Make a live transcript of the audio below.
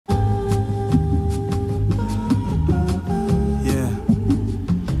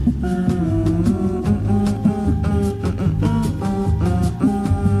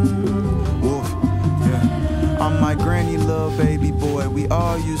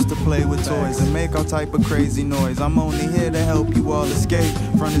to play with toys and make all type of crazy noise. I'm only here to help you all escape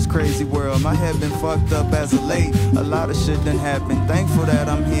from this crazy world. My head been fucked up as of late. A lot of shit done happened. Thankful that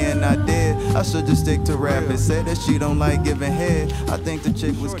I'm here and not dead. I should just stick to rapping. Say that she don't like giving head. I think the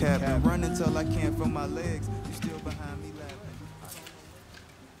chick was capping. Running till I can't feel my legs. You still behind me laughing.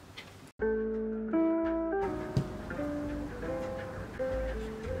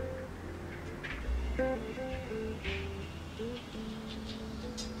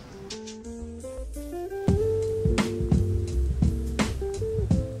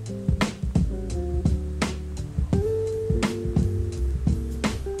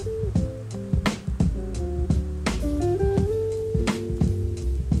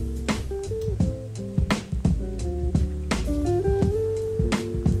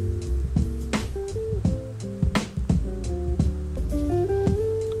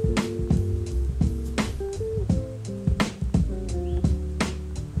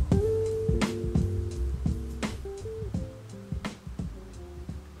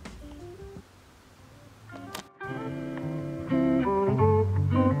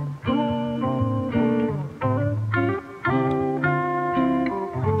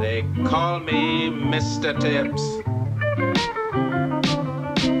 They call me Mr. Tips.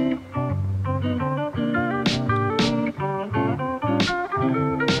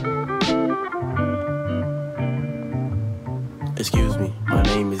 Excuse me, my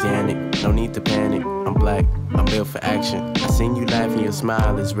name is Yannick. No need to panic. I'm black. I'm built for action. I seen you laughing, your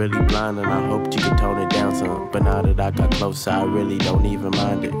smile is really blind, and I hoped you could tone it down some. But now that I got closer, I really don't even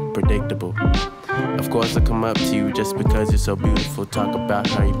mind it. Predictable. Of course I come up to you just because you're so beautiful. Talk about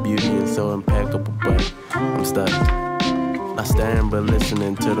how your beauty is so impeccable, but I'm stuck. Not staring but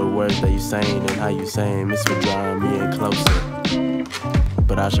listening to the words that you're saying and how you're saying it's what drawing me in closer.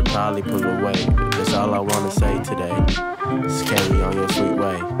 But I should probably pull away. That's all I wanna say today. Just carry on your sweet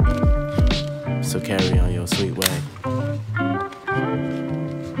way. So carry on your sweet way.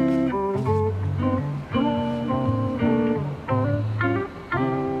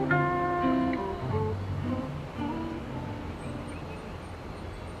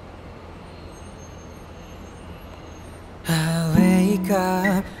 I wake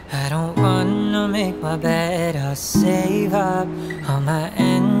up, I don't wanna make my bed. I'll save up all my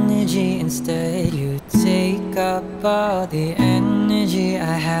energy. Instead you take up all the energy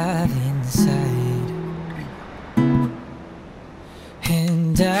I have inside.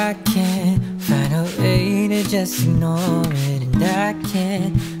 And I can't find a way to just ignore it. And I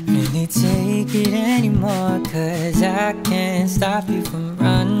can't really take it anymore, 'cause I can't stop you from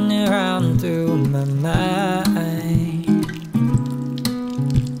running around through my mind.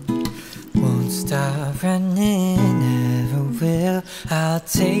 Won't stop running, never will. I'll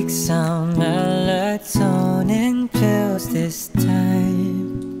take some melatonin pills this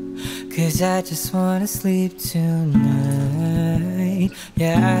time, 'cause I just wanna sleep tonight.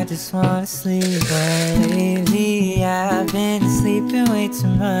 Yeah, I just wanna sleep. But lately I've been sleeping way too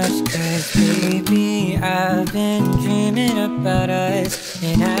much, 'cause baby, I've been dreaming about us.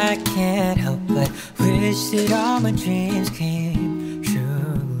 And I can't help but wish that all my dreams came